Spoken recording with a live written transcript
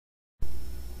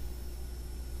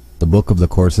The book of the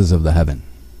courses of the heaven,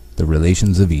 the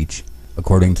relations of each,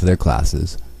 according to their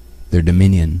classes, their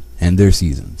dominion and their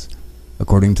seasons,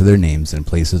 according to their names and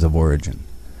places of origin,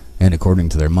 and according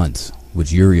to their months,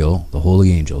 which Uriel, the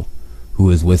holy angel,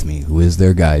 who is with me, who is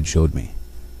their guide, showed me.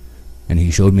 And he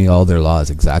showed me all their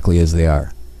laws exactly as they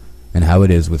are, and how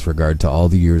it is with regard to all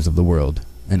the years of the world,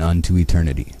 and unto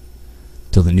eternity,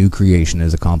 till the new creation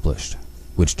is accomplished,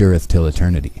 which dureth till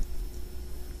eternity.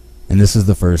 And this is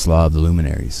the first law of the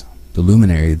luminaries. The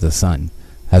luminary, the sun,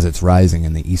 has its rising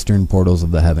in the eastern portals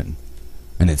of the heaven,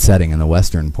 and its setting in the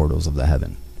western portals of the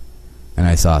heaven. And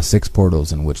I saw 6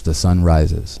 portals in which the sun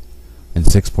rises, and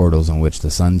 6 portals in which the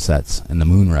sun sets, and the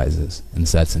moon rises, and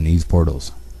sets in these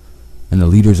portals. And the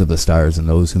leaders of the stars and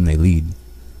those whom they lead,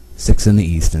 6 in the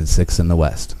east and 6 in the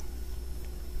west,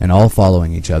 and all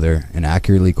following each other in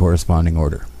accurately corresponding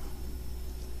order.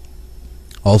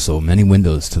 Also many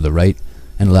windows to the right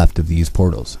and left of these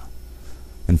portals.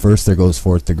 And first there goes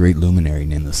forth the great luminary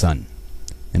named the sun,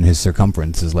 and his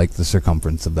circumference is like the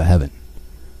circumference of the heaven,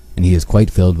 and he is quite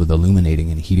filled with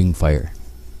illuminating and heating fire.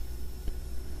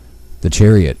 The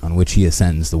chariot on which he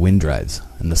ascends the wind drives,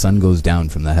 and the sun goes down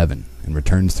from the heaven, and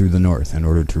returns through the north in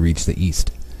order to reach the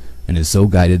east, and is so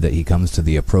guided that he comes to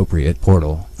the appropriate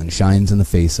portal, and shines in the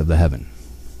face of the heaven.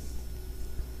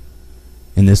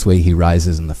 In this way he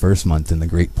rises in the first month in the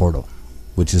great portal,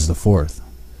 which is the 4th,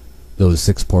 those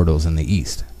 6 portals in the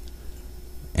east.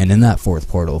 And in that 4th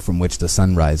portal from which the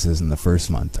sun rises in the first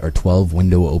month are 12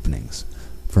 window openings,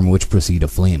 from which proceed a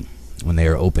flame, when they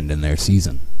are opened in their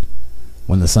season.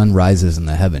 When the sun rises in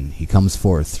the heaven, he comes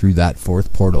forth through that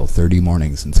 4th portal 30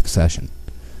 mornings in succession,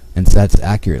 and sets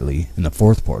accurately in the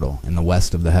 4th portal in the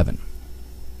west of the heaven.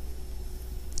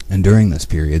 And during this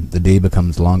period the day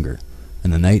becomes longer,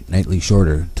 and the night nightly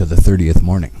shorter to the 30th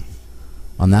morning.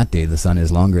 On that day the sun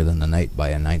is longer than the night by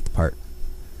a 9th part,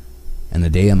 and the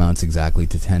day amounts exactly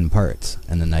to 10 parts,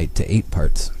 and the night to 8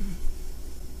 parts.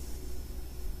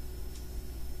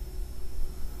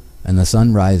 And the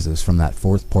sun rises from that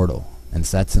 4th portal, and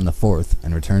sets in the 4th,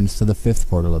 and returns to the 5th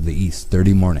portal of the east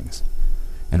 30 mornings,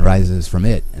 and rises from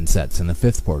it, and sets in the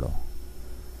 5th portal.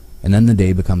 And then the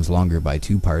day becomes longer by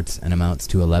 2 parts, and amounts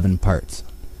to 11 parts,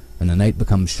 and the night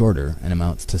becomes shorter, and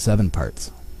amounts to 7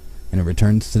 parts. And it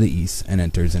returns to the east, and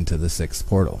enters into the 6th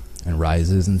portal, and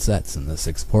rises and sets in the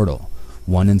 6th portal,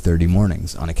 1 and 30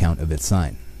 mornings, on account of its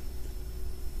sign.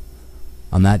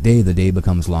 On that day the day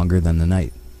becomes longer than the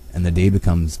night, and the day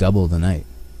becomes double the night,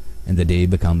 and the day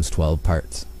becomes 12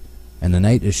 parts, and the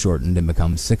night is shortened and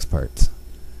becomes 6 parts,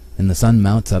 and the sun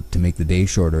mounts up to make the day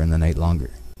shorter and the night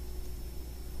longer.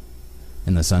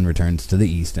 And the sun returns to the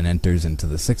east, and enters into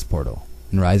the 6th portal,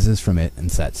 and rises from it, and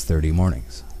sets 30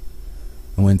 mornings.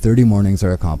 And when 30 mornings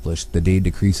are accomplished, the day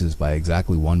decreases by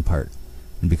exactly 1 part,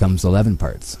 and becomes 11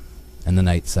 parts, and the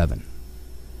night 7.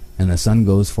 And the sun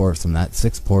goes forth from that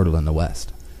 6th portal in the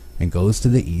west, and goes to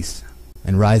the east,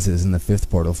 and rises in the 5th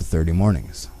portal for 30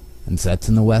 mornings, and sets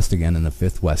in the west again in the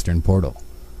 5th western portal.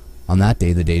 On that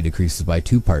day the day decreases by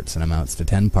 2 parts, and amounts to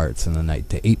 10 parts, and the night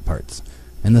to 8 parts.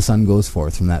 And the sun goes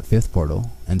forth from that 5th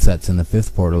portal, and sets in the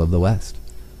 5th portal of the west,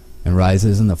 and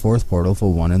rises in the 4th portal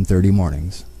for 1 and 30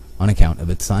 mornings, on account of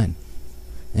its sign,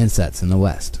 and sets in the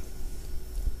west.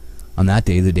 On that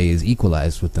day the day is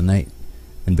equalized with the night,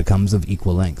 and becomes of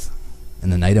equal length,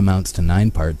 and the night amounts to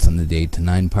 9 parts, and the day to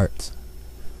 9 parts.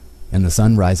 And the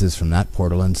sun rises from that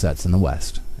portal, and sets in the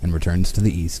west, and returns to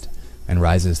the east, and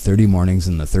rises 30 mornings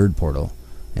in the 3rd portal,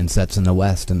 and sets in the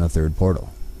west in the 3rd portal.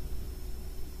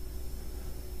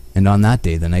 And on that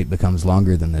day the night becomes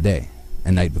longer than the day,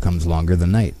 and night becomes longer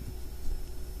than night,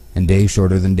 and day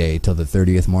shorter than day till the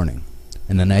 30th morning,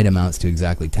 and the night amounts to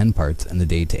exactly 10 parts, and the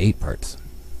day to 8 parts.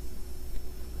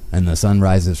 And the sun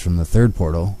rises from the 3rd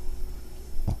portal,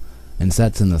 and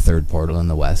sets in the 3rd portal in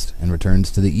the west, and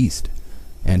returns to the east,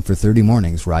 and for 30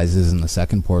 mornings rises in the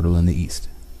 2nd portal in the east,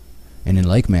 and in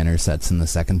like manner sets in the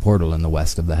 2nd portal in the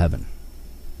west of the heaven.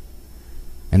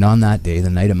 And on that day the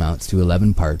night amounts to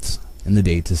 11 parts, and the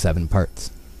day to 7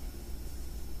 parts.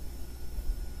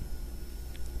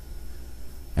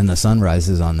 And the sun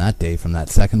rises on that day from that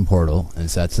 2nd portal,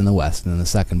 and sets in the west in the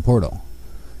 2nd portal,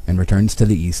 and returns to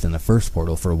the east in the 1st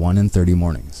portal for 1 and 30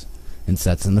 mornings, and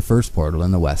sets in the 1st portal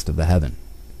in the west of the heaven.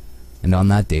 And on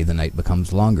that day the night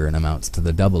becomes longer, and amounts to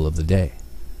the double of the day,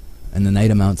 and the night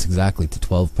amounts exactly to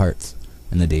 12 parts,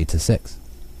 and the day to 6.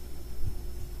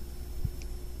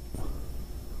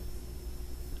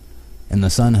 And the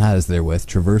sun has therewith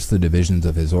traversed the divisions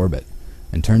of his orbit,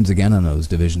 and turns again on those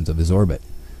divisions of his orbit,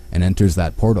 and enters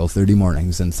that portal 30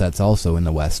 mornings, and sets also in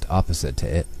the west opposite to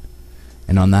it.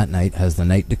 And on that night has the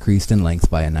night decreased in length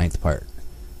by a 9th part,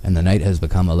 and the night has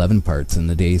become 11 parts, and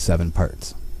the day 7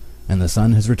 parts. And the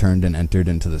sun has returned and entered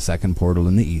into the second portal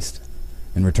in the east,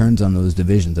 and returns on those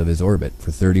divisions of his orbit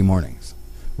for 30 mornings,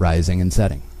 rising and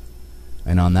setting.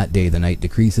 And on that day the night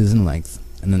decreases in length,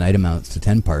 and the night amounts to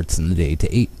 10 parts, and the day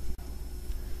to 8.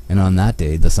 And on that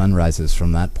day the sun rises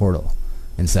from that portal,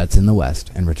 and sets in the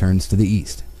west, and returns to the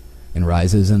east, and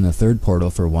rises in the third portal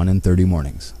for 31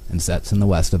 mornings, and sets in the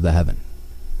west of the heaven.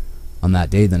 On that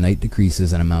day the night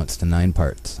decreases and amounts to 9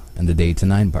 parts, and the day to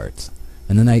 9 parts,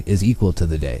 and the night is equal to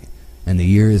the day, and the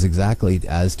year is exactly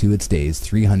as to its days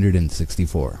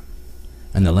 364.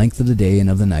 And the length of the day and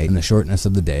of the night, and the shortness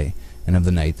of the day and of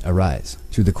the night arise.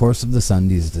 Through the course of the sun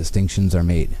these distinctions are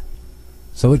made.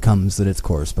 So it comes that its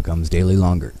course becomes daily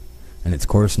longer, and its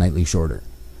course nightly shorter.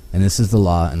 And this is the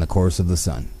law and the course of the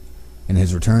sun. In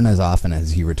his return as often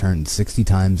as he returns 60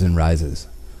 times and rises,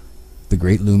 the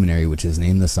great luminary which is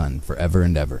named the sun for ever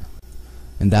and ever.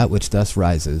 And that which thus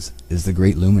rises is the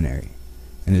great luminary,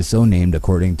 and is so named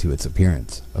according to its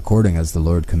appearance, according as the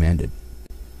Lord commanded.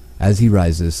 As he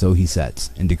rises, so he sets,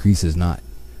 and decreases not,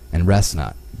 and rests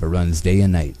not, but runs day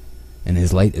and night, and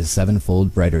his light is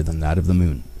 7-fold brighter than that of the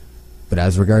moon. But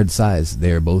as regards size,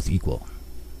 they are both equal.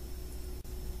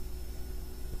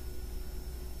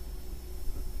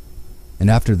 And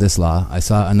after this law I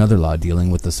saw another law dealing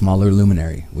with the smaller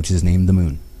luminary, which is named the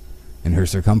moon. And her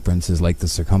circumference is like the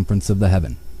circumference of the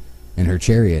heaven, and her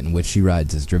chariot in which she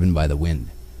rides is driven by the wind,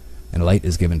 and light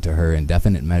is given to her in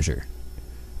definite measure.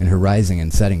 And her rising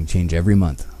and setting change every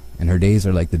month, and her days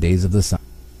are like the days of the sun.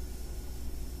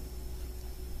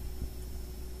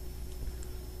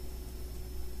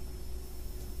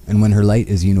 And when her light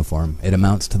is uniform, it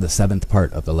amounts to the 7th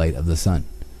part of the light of the sun,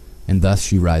 and thus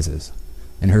she rises.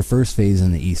 And her first phase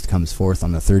in the east comes forth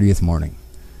on the 30th morning,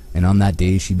 and on that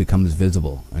day she becomes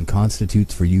visible, and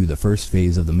constitutes for you the first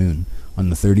phase of the moon on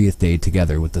the 30th day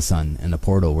together with the sun in the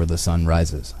portal where the sun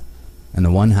rises. And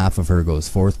the 1/2 of her goes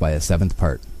forth by a 7th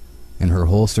part, and her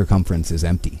whole circumference is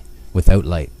empty, without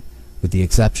light, with the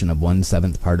exception of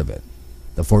 1/7 part of it,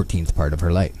 the 14th part of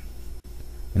her light.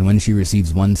 And when she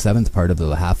receives 1/7 part of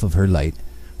the half of her light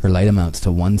amounts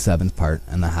to 1/7 part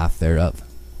and the half thereof.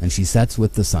 And she sets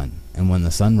with the sun, and when the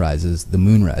sun rises, the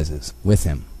moon rises with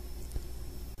him,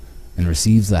 and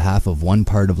receives the half of 1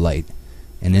 part of light.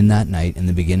 And in that night, in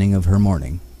the beginning of her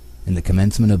morning, in the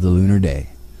commencement of the lunar day,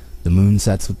 the moon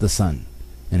sets with the sun,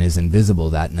 and is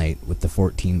invisible that night with the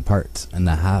 14 parts, and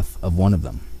the half of 1 of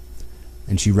them.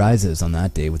 And she rises on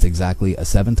that day with exactly a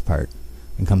 7th part,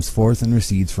 and comes forth and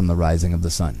recedes from the rising of the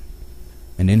sun.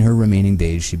 And in her remaining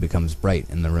days she becomes bright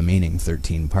in the remaining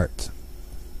 13 parts.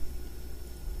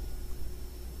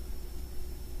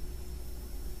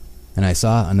 And I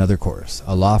saw another course,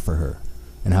 a law for her,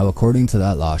 and how according to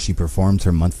that law she performs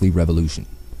her monthly revolution.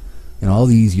 And all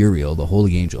these Uriel, the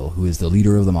holy angel, who is the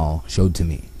leader of them all, showed to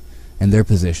me, and their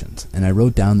positions, and I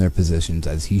wrote down their positions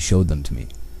as he showed them to me,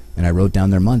 and I wrote down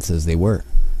their months as they were,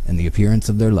 and the appearance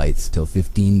of their lights, till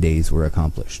 15 days were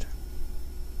accomplished.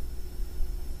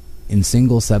 In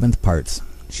single 7th parts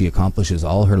she accomplishes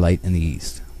all her light in the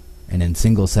east, and in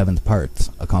single 7th parts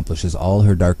accomplishes all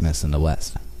her darkness in the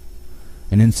west.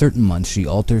 And in certain months she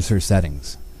alters her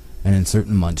settings, and in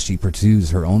certain months she pursues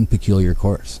her own peculiar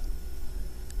course.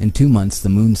 In 2 months the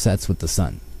moon sets with the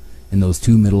sun, in those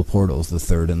 2 middle portals, the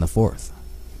 3rd and the 4th.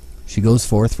 She goes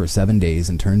forth for 7 days,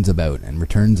 and turns about, and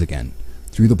returns again,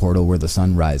 through the portal where the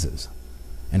sun rises,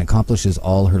 and accomplishes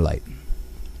all her light.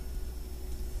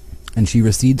 And she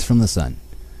recedes from the sun,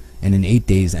 and in 8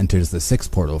 days enters the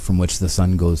 6th portal from which the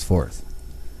sun goes forth.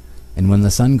 And when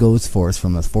the sun goes forth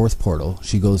from the 4th portal,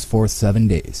 she goes forth 7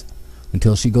 days,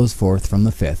 until she goes forth from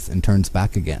the 5th, and turns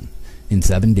back again, in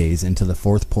 7 days, into the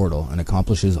 4th portal, and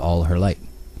accomplishes all her light.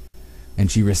 And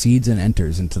she recedes and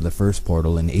enters into the 1st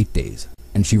portal in 8 days,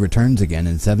 and she returns again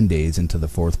in 7 days into the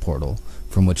 4th portal,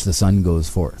 from which the sun goes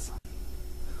forth.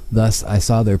 Thus I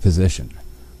saw their position,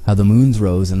 how the moons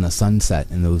rose and the sun set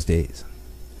in those days.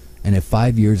 And if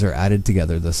 5 years are added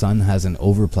together, the sun has an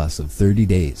overplus of 30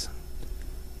 days.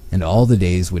 And all the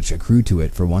days which accrue to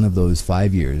it for one of those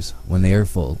 5 years, when they are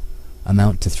full,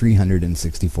 amount to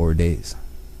 364 days.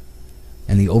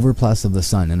 And the overplus of the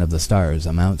sun and of the stars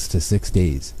amounts to 6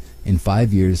 days. In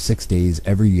 5 years 6 days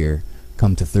every year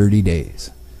come to 30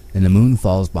 days. And the moon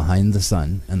falls behind the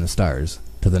sun and the stars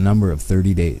to the number of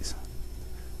 30 days.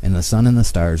 And the sun and the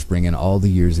stars bring in all the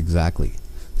years exactly,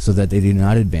 so that they do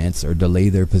not advance or delay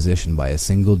their position by a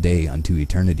single day unto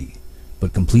eternity,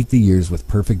 but complete the years with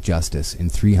perfect justice in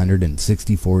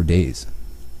 364 days.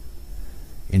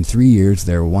 In 3 years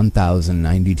there are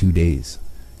 1,092 days,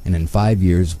 and in 5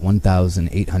 years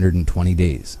 1,820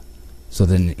 days. so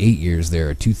that in 8 years there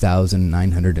are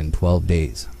 2,912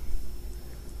 days.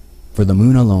 For the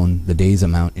moon alone, the days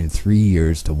amount in 3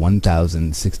 years to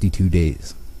 1,062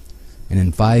 days, and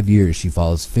in 5 years she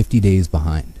falls 50 days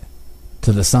behind.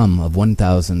 To the sum of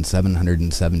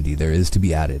 1,770 there is to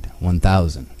be added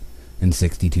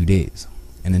 1,062 days,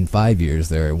 and in 5 years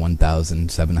there are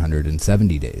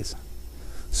 1,770 days,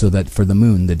 so that for the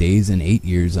moon the days in 8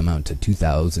 years amount to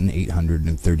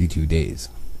 2,832 days.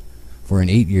 For in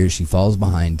 8 years she falls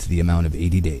behind to the amount of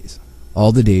 80 days.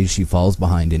 All the days she falls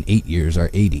behind in 8 years are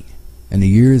 80, and the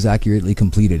year is accurately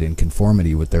completed in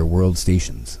conformity with their world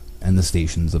stations, and the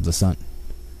stations of the sun,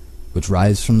 which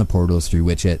rise from the portals through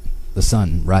which it, the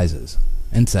sun, rises,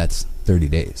 and sets 30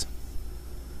 days.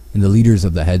 And the leaders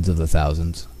of the heads of the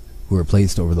thousands, who are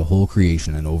placed over the whole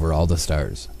creation and over all the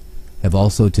stars, have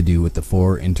also to do with the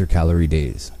 4 intercalary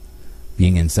days,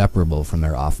 being inseparable from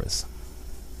their office,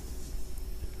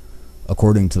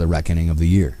 according to the reckoning of the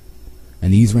year.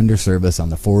 And these render service on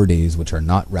the 4 days which are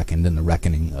not reckoned in the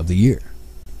reckoning of the year.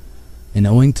 And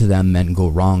owing to them men go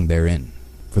wrong therein,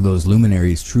 for those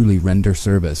luminaries truly render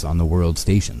service on the world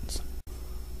stations.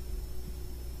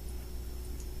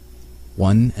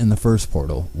 1 in the first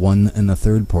portal, 1 in the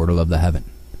third portal of the heaven,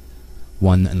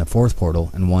 1 in the fourth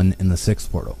portal, and 1 in the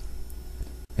sixth portal.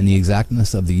 And the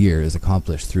exactness of the year is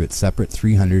accomplished through its separate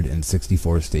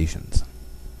 364 stations.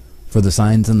 For the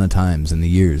signs and the times and the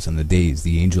years and the days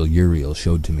the angel Uriel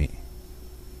showed to me,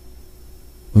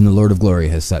 whom the Lord of glory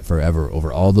has set forever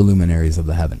over all the luminaries of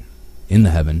the heaven, in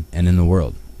the heaven and in the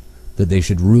world, that they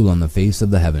should rule on the face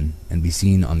of the heaven and be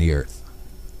seen on the earth,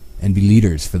 and be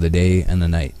leaders for the day and the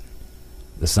night,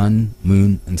 the sun,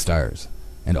 moon, and stars,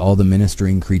 and all the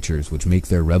ministering creatures which make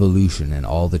their revolution in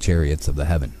all the chariots of the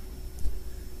heaven.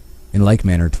 In like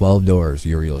manner 12 doors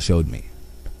Uriel showed me,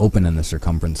 open in the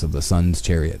circumference of the sun's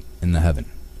chariot in the heaven,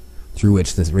 through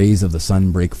which the rays of the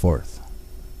sun break forth.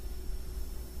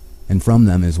 And from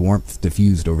them is warmth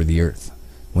diffused over the earth,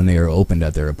 when they are opened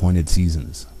at their appointed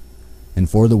seasons, and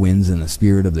for the winds and the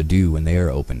spirit of the dew when they are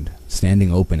opened,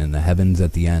 standing open in the heavens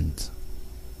at the ends.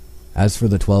 As for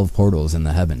the 12 portals in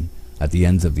the heaven, at the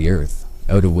ends of the earth,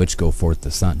 out of which go forth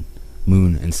the sun,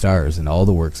 moon, and stars, and all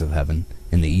the works of heaven,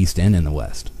 in the east and in the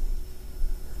west.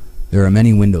 There are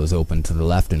many windows open to the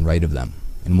left and right of them,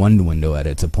 and one window at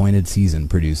its appointed season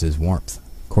produces warmth,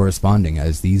 corresponding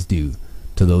as these do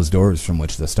to those doors from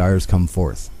which the stars come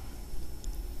forth,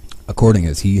 according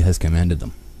as he has commanded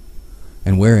them,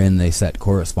 and wherein they set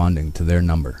corresponding to their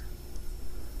number.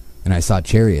 And I saw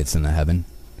chariots in the heaven,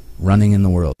 running in the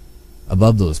world,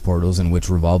 above those portals in which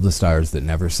revolve the stars that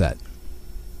never set.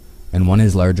 And one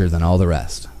is larger than all the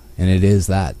rest, and it is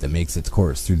that makes its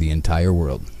course through the entire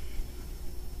world.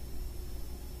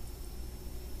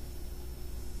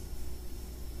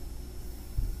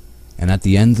 And at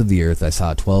the ends of the earth I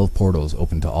saw 12 portals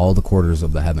open to all the quarters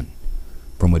of the heaven,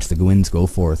 from which the winds go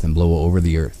forth and blow over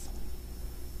the earth.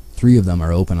 3 of them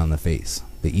are open on the face,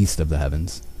 the east of the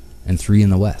heavens, and 3 in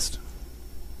the west,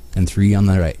 and 3 on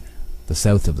the right, the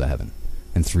south of the heaven,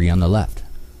 and 3 on the left,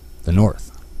 the north.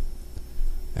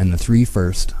 And the 3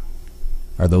 first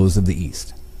are those of the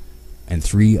east, and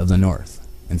 3 of the north,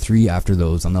 and 3 after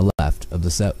those on the left of the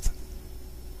south,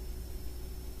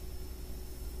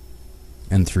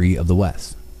 and 3 of the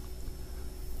west.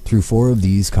 Through 4 of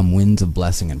these come winds of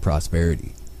blessing and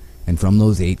prosperity, and from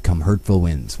those 8 come hurtful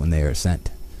winds when they are sent.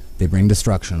 They bring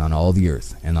destruction on all the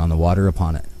earth, and on the water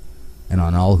upon it, and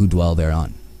on all who dwell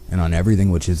thereon, and on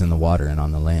everything which is in the water and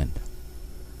on the land.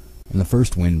 And the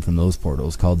first wind from those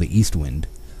portals, called the east wind,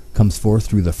 comes forth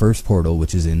through the first portal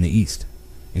which is in the east,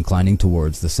 inclining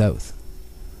towards the south.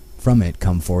 From it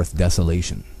come forth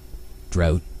desolation,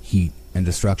 drought, heat, and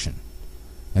destruction.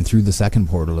 And through the second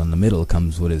portal in the middle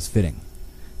comes what is fitting,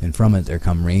 and from it there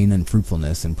come rain and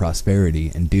fruitfulness and prosperity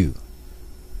and dew.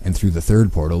 And through the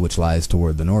third portal which lies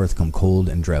toward the north come cold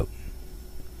and drought.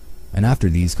 And after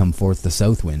these come forth the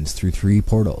south winds through 3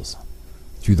 portals.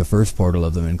 Through the first portal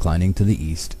of them inclining to the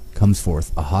east comes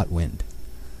forth a hot wind,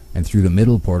 and through the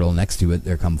middle portal next to it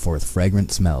there come forth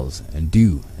fragrant smells, and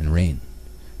dew, and rain,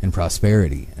 and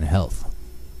prosperity, and health.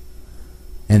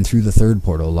 And through the third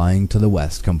portal lying to the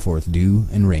west come forth dew,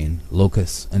 and rain,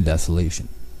 locusts, and desolation.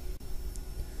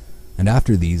 And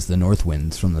after these the north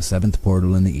winds from the 7th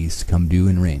portal in the east come dew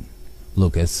and rain,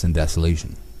 locusts, and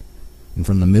desolation. And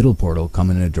from the middle portal come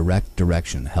in a direct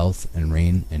direction health, and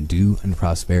rain, and dew, and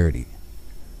prosperity.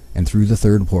 And through the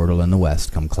third portal in the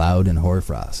west come cloud and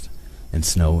hoarfrost, and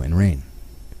snow and rain,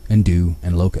 and dew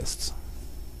and locusts.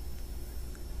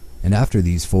 And after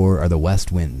these 4 are the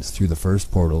west winds through the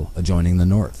first portal adjoining the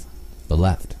north, the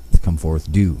left, come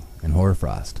forth dew and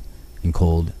hoarfrost, and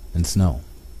cold and snow.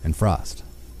 and frost.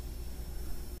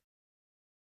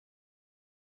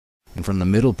 And from the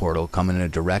middle portal come in a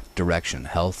direct direction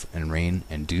health and rain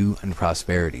and dew and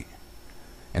prosperity.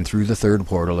 And through the third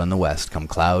portal in the west come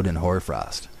cloud and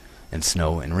hoarfrost, and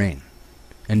snow and rain,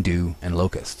 and dew and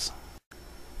locusts.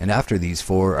 And after these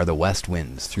four are the west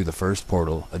winds through the first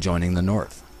portal adjoining the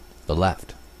north, the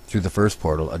left. Through the first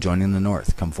portal adjoining the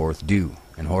north come forth dew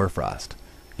and hoarfrost,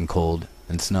 and cold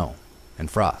and snow and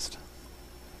frost.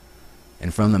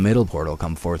 And from the middle portal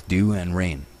come forth dew and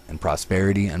rain, and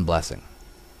prosperity and blessing.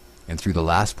 And through the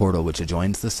last portal which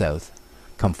adjoins the south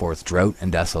come forth drought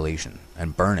and desolation,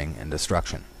 and burning and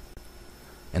destruction.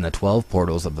 And the 12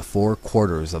 portals of the 4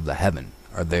 quarters of the heaven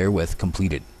are therewith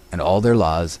completed, and all their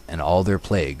laws, and all their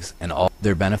plagues, and all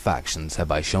their benefactions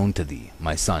have I shown to thee,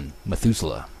 my son,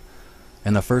 Methuselah.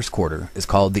 And the first quarter is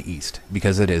called the east,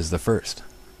 because it is the first.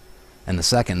 And the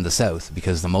second the south,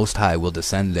 because the Most High will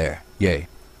descend there, yea,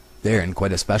 there in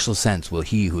quite a special sense will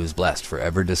he who is blessed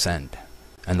forever descend.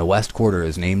 And the west quarter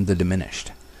is named the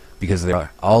diminished, because there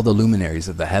are all the luminaries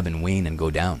of the heaven wane and go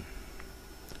down.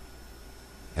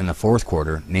 And the fourth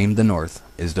quarter, named the north,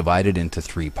 is divided into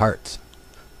 3 parts.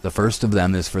 The first of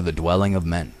them is for the dwelling of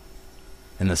men,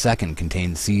 and the second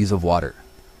contains seas of water,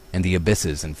 and the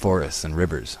abysses and forests and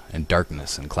rivers, and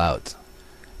darkness and clouds.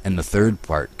 And the third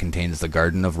part contains the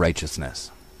garden of righteousness.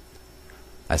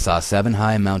 I saw 7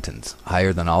 high mountains,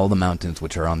 higher than all the mountains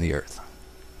which are on the earth.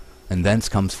 And thence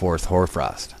comes forth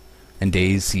hoarfrost, and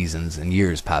days, seasons, and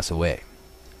years pass away.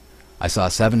 I saw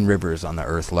 7 rivers on the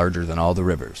earth larger than all the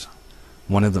rivers.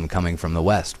 One of them coming from the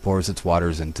west pours its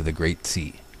waters into the great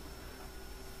sea.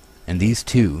 And these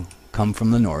 2 come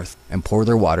from the north, and pour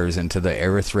their waters into the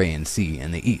Erythraean Sea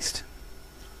in the east.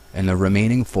 And the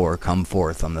remaining 4 come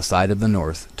forth on the side of the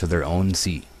north to their own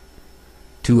sea,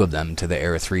 2 of them to the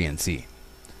Erythraean Sea,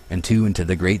 and 2 into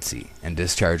the great sea, and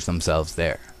discharge themselves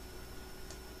there.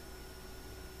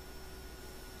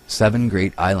 7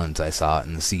 great islands I saw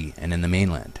in the sea and in the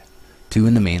mainland, 2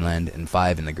 in the mainland and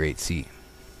 5 in the great sea.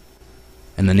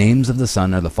 And the names of the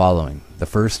sun are the following: the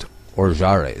first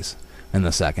Orjares, and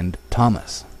the second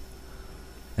Thomas.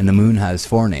 And the moon has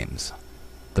 4 names.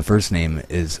 The first name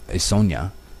is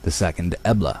Isonia, the second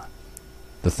Ebla,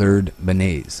 the third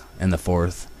Benez, and the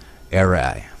fourth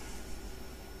Erai.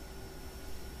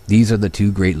 These are the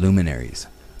 2 great luminaries.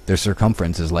 Their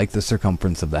circumference is like the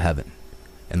circumference of the heaven,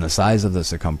 and the size of the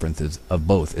circumferences of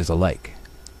both is alike.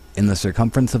 In the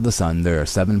circumference of the sun there are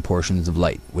 7 portions of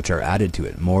light, which are added to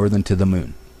it more than to the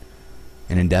moon.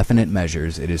 In indefinite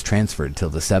measures it is transferred till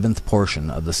the 7th portion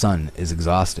of the sun is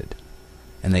exhausted.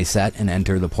 And they set and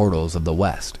enter the portals of the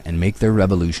west, and make their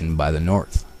revolution by the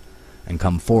north, and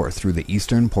come forth through the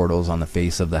eastern portals on the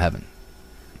face of the heaven.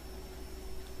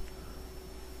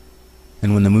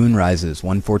 And when the moon rises,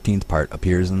 1/14th part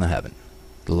appears in the heaven.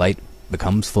 The light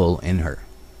becomes full in her.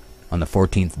 On the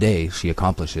 14th day she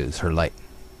accomplishes her light,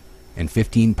 and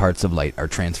 15 parts of light are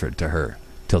transferred to her,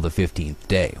 till the 15th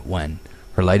day, when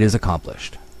her light is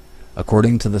accomplished,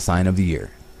 according to the sign of the year,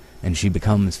 and she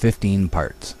becomes 15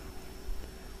 parts.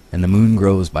 And the moon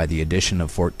grows by the addition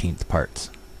of 14th parts,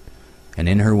 and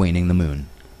in her waning the moon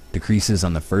decreases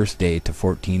on the first day to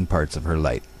 14 parts of her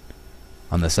light,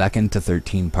 on the second to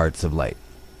 13 parts of light,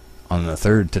 on the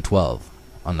third to 12,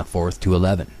 on the fourth to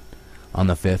 11, on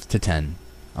the 5th to 10,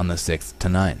 on the 6th to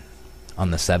 9,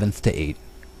 on the 7th to 8,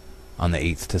 on the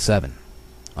 8th to 7,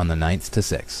 on the 9th to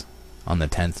 6, on the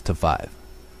 10th to 5,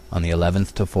 on the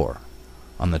 11th to 4,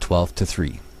 on the 12th to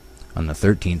 3, on the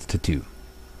 13th to 2,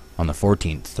 on the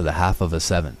 14th to the half of a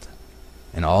 7th,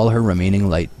 and all her remaining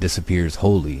light disappears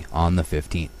wholly on the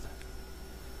 15th.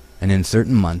 And in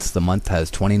certain months the month has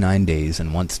 29 days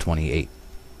and once 28.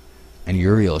 And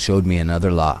Uriel showed me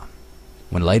another law.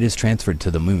 When light is transferred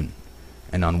to the moon,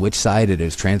 and on which side it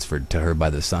is transferred to her by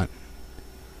the sun,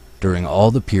 during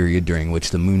all the period during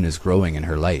which the moon is growing in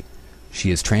her light,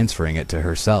 she is transferring it to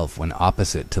herself when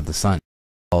opposite to the sun,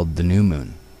 called the new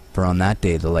moon, for on that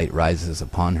day the light rises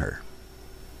upon her.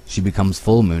 She becomes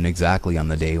full moon exactly on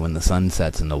the day when the sun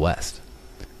sets in the west,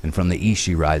 and from the east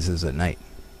she rises at night.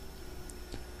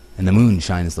 And the moon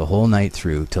shines the whole night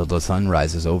through till the sun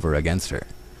rises over against her,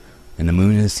 and the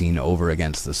moon is seen over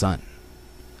against the sun.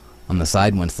 On the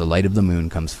side whence the light of the moon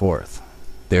comes forth,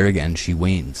 there again she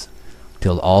wanes,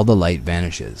 till all the light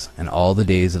vanishes, and all the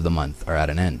days of the month are at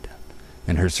an end,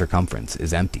 and her circumference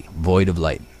is empty, void of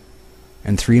light.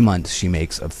 And 3 months she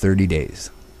makes of 30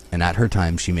 days, and at her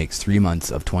time she makes 3 months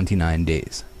of 29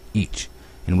 days, each,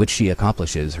 in which she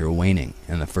accomplishes her waning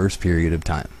in the first period of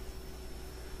time.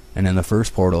 And in the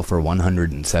first portal for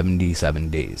 177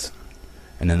 days,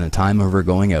 and in the time of her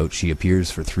going out she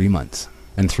appears for 3 months,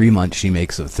 and 3 months she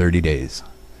makes of 30 days,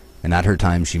 And at her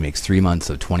time she makes 3 months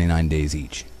of 29 days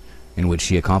each, in which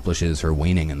she accomplishes her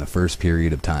waning in the first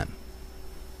period of time,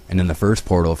 and in the first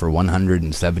portal for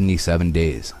 177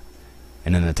 days.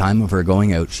 And in the time of her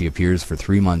going out she appears for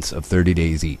 3 months of 30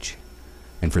 days each,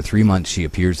 and for 3 months she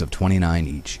appears of 29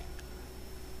 each.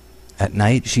 At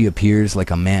night she appears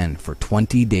like a man for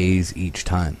 20 days each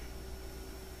time,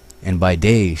 and by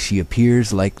day she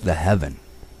appears like the heaven,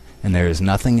 and there is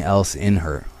nothing else in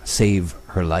her save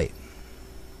her light.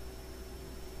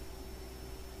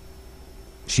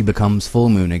 She becomes full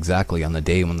moon exactly on the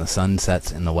day when the sun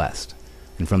sets in the west,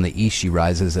 and from the east she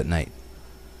rises at night.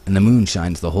 And the moon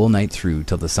shines the whole night through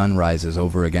till the sun rises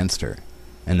over against her,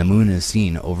 and the moon is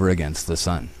seen over against the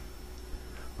sun.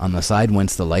 On the side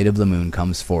whence the light of the moon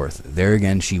comes forth, there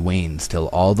again she wanes till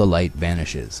all the light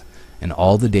vanishes, and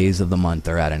all the days of the month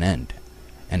are at an end,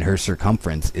 and her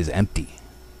circumference is empty,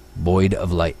 void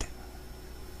of light.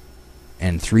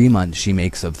 And 3 months she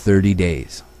makes of 30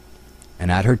 days,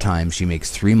 and at her time she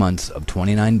makes 3 months of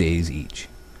 29 days each,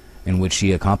 in which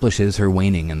she accomplishes her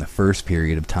waning in the first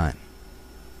period of time,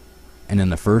 and in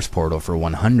the first portal for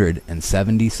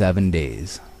 177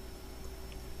 days.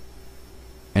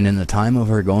 And in the time of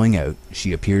her going out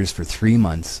she appears for 3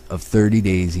 months of 30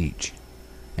 days each,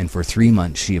 and for 3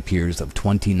 months she appears of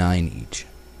 29 each.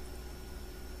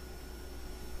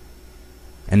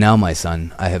 And now, my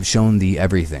son, I have shown thee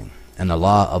everything, and the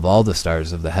law of all the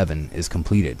stars of the heaven is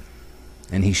completed.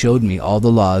 And he showed me all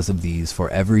the laws of these for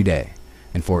every day,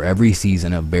 and for every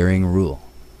season of bearing rule,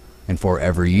 and for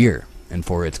every year, and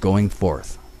for its going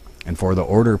forth, and for the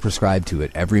order prescribed to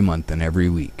it every month and every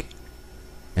week,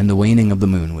 and the waning of the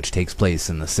moon which takes place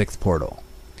in the 6th portal.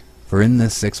 For in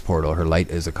this 6th portal her light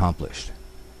is accomplished,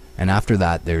 and after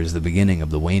that there is the beginning of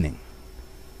the waning.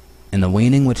 And the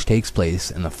waning which takes place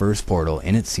in the 1st portal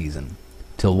in its season,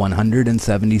 till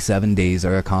 177 days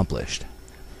are accomplished,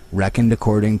 reckoned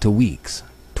according to weeks,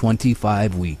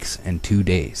 25 weeks and 2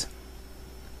 days.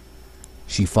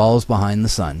 She falls behind the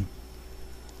sun,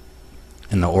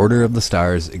 in the order of the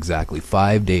stars exactly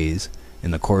 5 days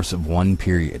in the course of one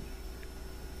period.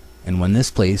 And when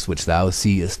this place which thou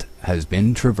seest has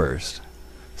been traversed,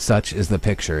 such is the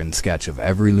picture and sketch of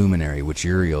every luminary which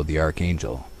Uriel the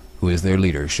archangel, who is their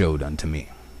leader, showed unto me.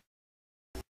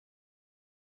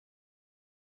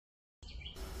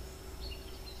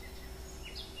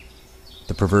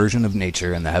 The perversion of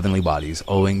nature and the heavenly bodies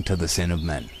owing to the sin of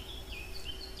men.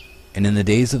 And in the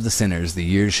days of the sinners the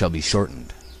years shall be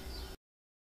shortened.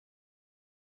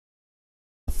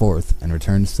 Forth, and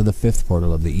returns to the 5th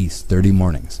portal of the east 30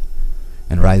 mornings,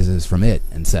 and rises from it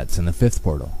and sets in the 5th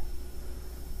portal.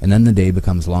 And then the day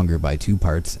becomes longer by 2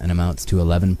 parts and amounts to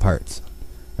 11 parts,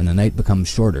 and the night becomes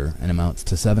shorter and amounts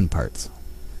to 7 parts,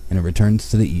 and it returns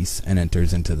to the east and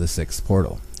enters into the 6th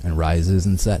portal, and rises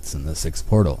and sets in the 6th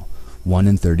portal 1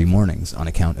 and 30 mornings on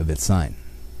account of its sign.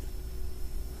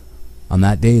 On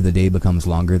that day the day becomes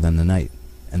longer than the night,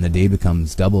 and the day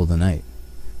becomes double the night,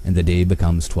 and the day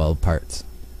becomes 12 parts,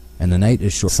 and the night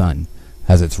is short. The sun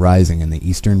has its rising in the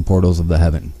eastern portals of the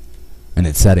heaven, and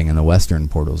its setting in the western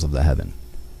portals of the heaven.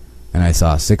 And I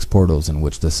saw 6 portals in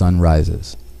which the sun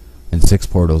rises, and 6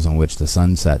 portals in which the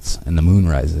sun sets, and the moon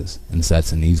rises and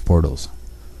sets in these portals,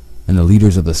 and the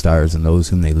leaders of the stars and those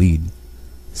whom they lead,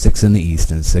 6 in the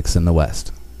east and 6 in the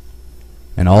west,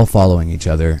 and all following each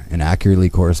other in accurately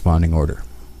corresponding order.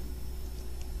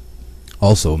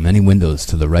 Also many windows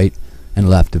to the right and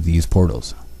left of these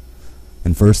portals.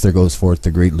 And first there goes forth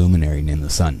the great luminary named the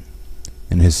sun,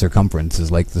 and his circumference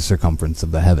is like the circumference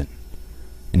of the heaven,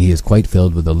 and he is quite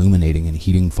filled with illuminating and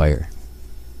heating fire.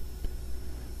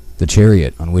 The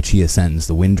chariot on which he ascends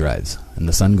the wind drives, and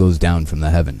the sun goes down from the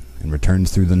heaven, and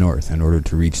returns through the north in order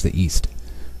to reach the east,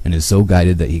 and is so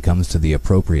guided that he comes to the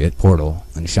appropriate portal,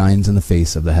 and shines in the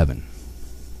face of the heaven.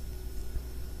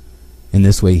 In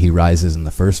this way he rises in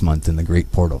the 1st month in the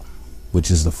great portal,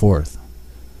 which is the 4th,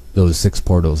 those 6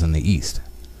 portals in the east.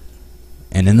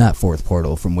 And in that 4th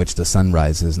portal from which the sun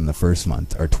rises in the 1st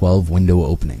month are 12 window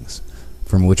openings,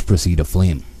 from which proceed a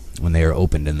flame, when they are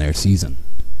opened in their season.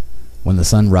 When the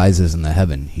sun rises in the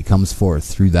heaven, he comes forth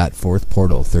through that 4th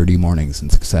portal 30 mornings in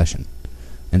succession,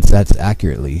 and sets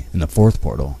accurately in the 4th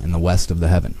portal in the west of the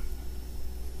heaven.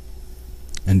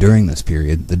 And during this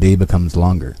period the day becomes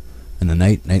longer, and the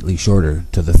night nightly shorter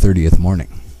to the 30th morning.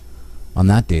 On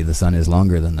that day the sun is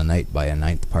longer than the night by a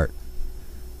 9th part,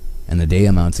 and the day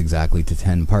amounts exactly to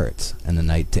 10 parts, and the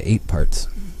night to 8 parts.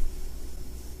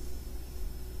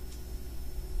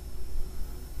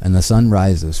 And the sun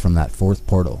rises from that 4th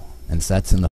portal, and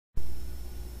sets in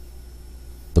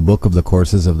the book of the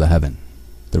courses of the heaven,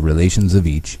 the relations of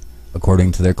each,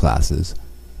 according to their classes,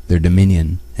 their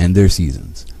dominion, and their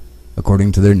seasons,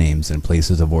 according to their names and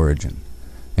places of origin,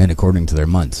 and according to their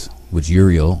months, which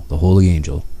Uriel, the holy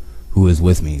angel, who is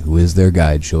with me, who is their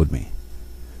guide, showed me.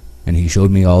 And he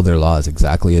showed me all their laws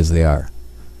exactly as they are,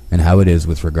 and how it is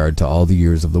with regard to all the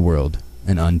years of the world,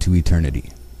 and unto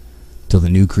eternity, till the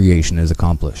new creation is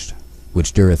accomplished,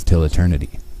 which dureth till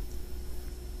eternity.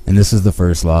 And this is the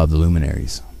first law of the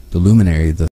luminaries. The luminary, the